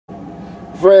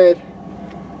of R.E.D.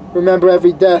 Remember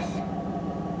every death.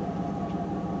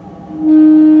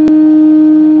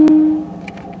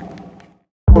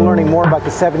 We're learning more about the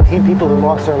 17 people who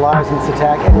lost their lives in this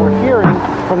attack, and we're hearing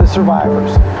from the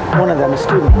survivors. One of them, a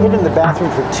student hid in the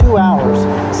bathroom for 2 hours,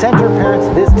 sent her parents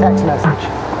this text message: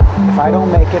 "If I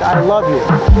don't make it, I love you,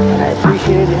 and I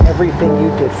appreciated everything you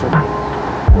did for me."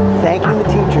 Thanking the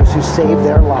teachers who saved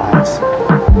their lives.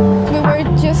 We were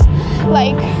just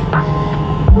like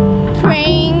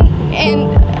praying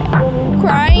and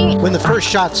crying. When the first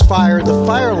shots fired, the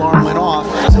fire alarm went off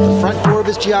at the front door of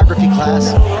his geography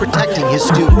class, protecting his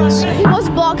students. He was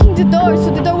blocking the door,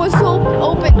 so the door was so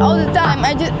open all the time.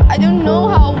 I don't know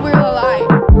how we're alive.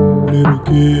 Little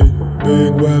kid,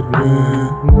 big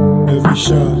weapon, every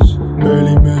shot's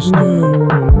barely missed him.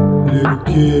 Little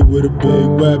kid with a big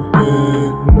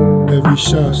weapon, every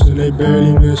shot's and they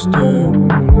barely missed him.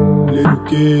 Little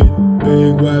kid,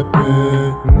 big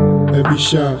weapon, every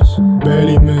shot's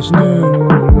barely missed him.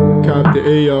 Cop the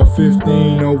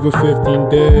AR-15, over 15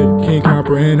 dead. Can't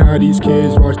comprehend how these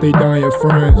kids watch they dying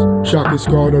friends. Shock and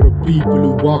scarred all the people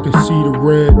who walk and see the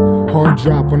red. Heart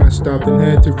drop when I stopped and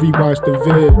had to rewatch the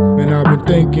vid. Man, I've been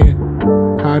thinking,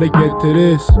 how'd it get to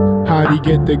this? How'd he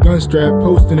get the gun strap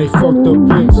posting they fucked up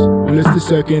pics? Well, it's the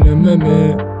Second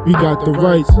Amendment, we got the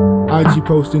rights. IG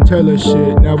posting tell us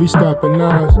shit, now we stopping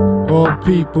lives. All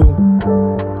people,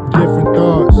 different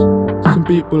thoughts. Some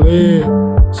people here,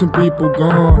 some people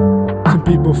gone. Some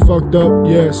people fucked up,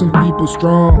 yeah, some people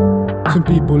strong. Some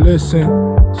people listen,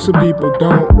 some people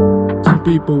don't. Some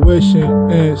people wishing,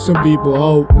 and some people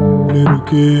hope. Little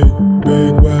kid,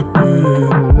 big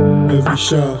weapon, every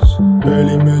shot's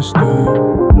barely missed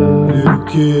him. Little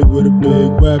kid with a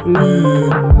big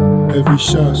weapon, every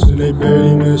shot's and they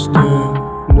barely missed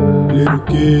him. Little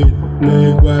kid,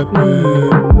 big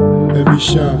weapon, every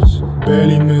shot's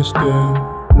barely missed him.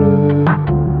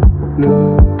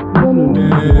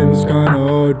 Damn, it's kinda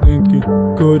hard thinking,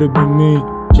 could've been me.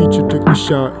 Teacher took the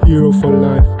shot, hero for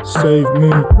life, saved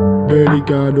me. Barely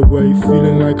got away,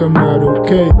 feeling like I'm not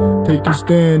okay. Take a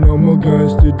stand, no more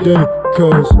guns today.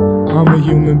 Cause I'm a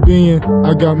human being,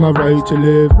 I got my right to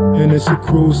live. And it's a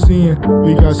cruel sin,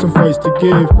 we got some fights to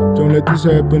give. Don't let this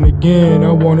happen again,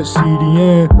 I wanna see the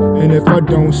end. And if I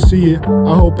don't see it,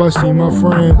 I hope I see my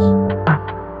friends.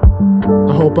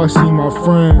 I hope I see my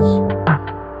friends.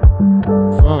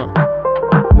 Fuck.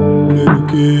 Little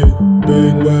kid,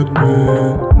 big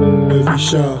weapon, every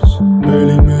shot's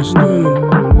barely missed him.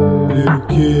 Little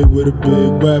kid with a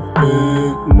big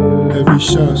weapon, every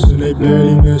shot's and they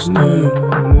barely missed him.